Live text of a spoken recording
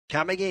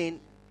coming in.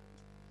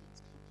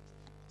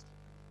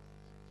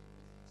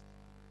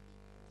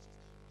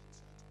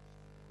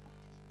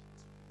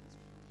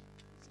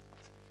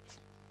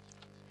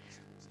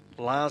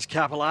 Last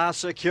couple are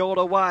secured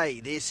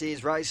away. This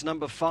is race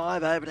number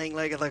 5, opening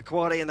leg of the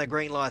quaddie, and the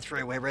green light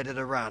through. We're ready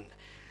to run.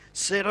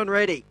 Set and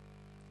ready.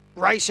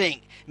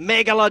 Racing.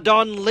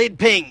 Megalodon lid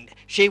pinged.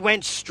 She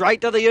went straight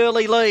to the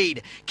early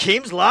lead.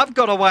 Kim's Love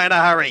got away in a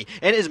hurry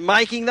and is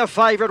making the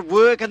favourite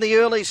work in the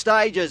early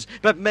stages,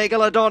 but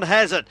Megalodon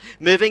has it.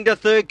 Moving to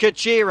third,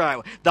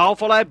 Kachiro. They'll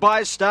followed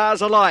by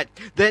Stars Alight.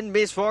 Then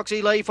Miss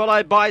Foxy Lee,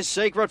 followed by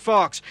Secret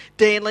Fox.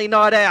 Danley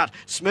Night Out.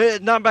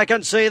 Smooth Number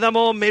can see them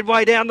all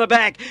midway down the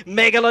back.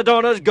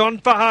 Megalodon has gone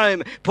for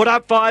home. Put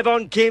up 5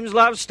 on Kim's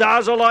Love.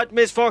 Stars Alight,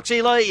 Miss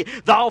Foxy Lee.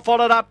 They'll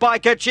followed up by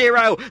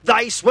Kachiro.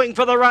 They swing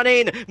for the run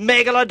in.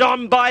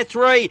 Megalodon by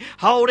 3.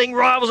 Holding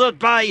rivals at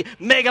bay.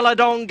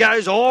 Megalodon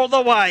goes all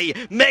the way.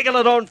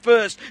 Megalodon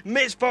first.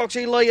 Miss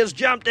Foxy Lee has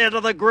jumped out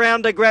of the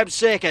ground to grab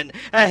second.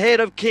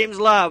 Ahead of Kim's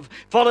Love.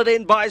 Followed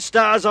in by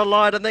Stars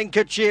Alight and then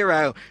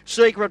Kachiro.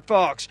 Secret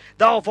Fox.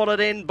 They'll followed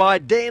in by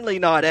Danley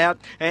Night Out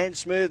and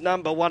Smooth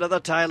Number, one of the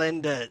tail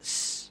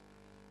enders.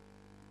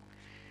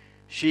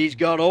 She's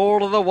gone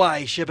all of the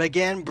way. She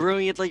began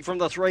brilliantly from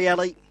the 3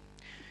 alley.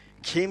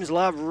 Kim's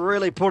Love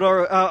really put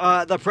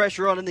her the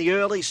pressure on in the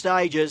early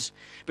stages,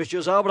 but she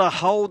was able to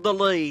hold the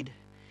lead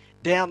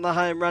down the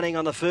home running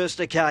on the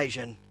first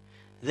occasion.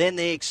 Then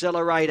the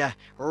accelerator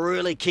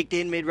really kicked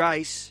in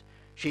mid-race.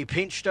 She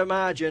pinched her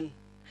margin.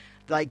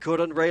 They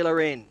couldn't reel her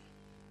in.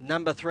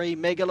 Number 3,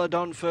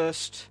 Megalodon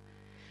first.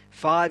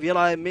 5,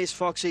 Yellow Miss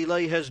Foxy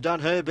Lee has done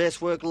her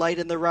best work late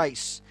in the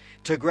race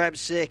to grab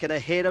second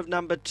ahead of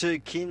number 2,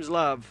 Kim's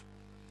Love.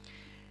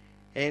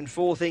 And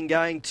 4th in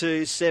going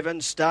to 7,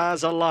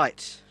 Stars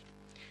Alight.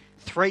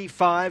 3,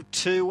 5,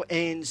 2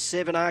 and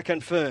 7 are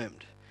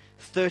confirmed.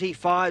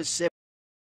 35, 7.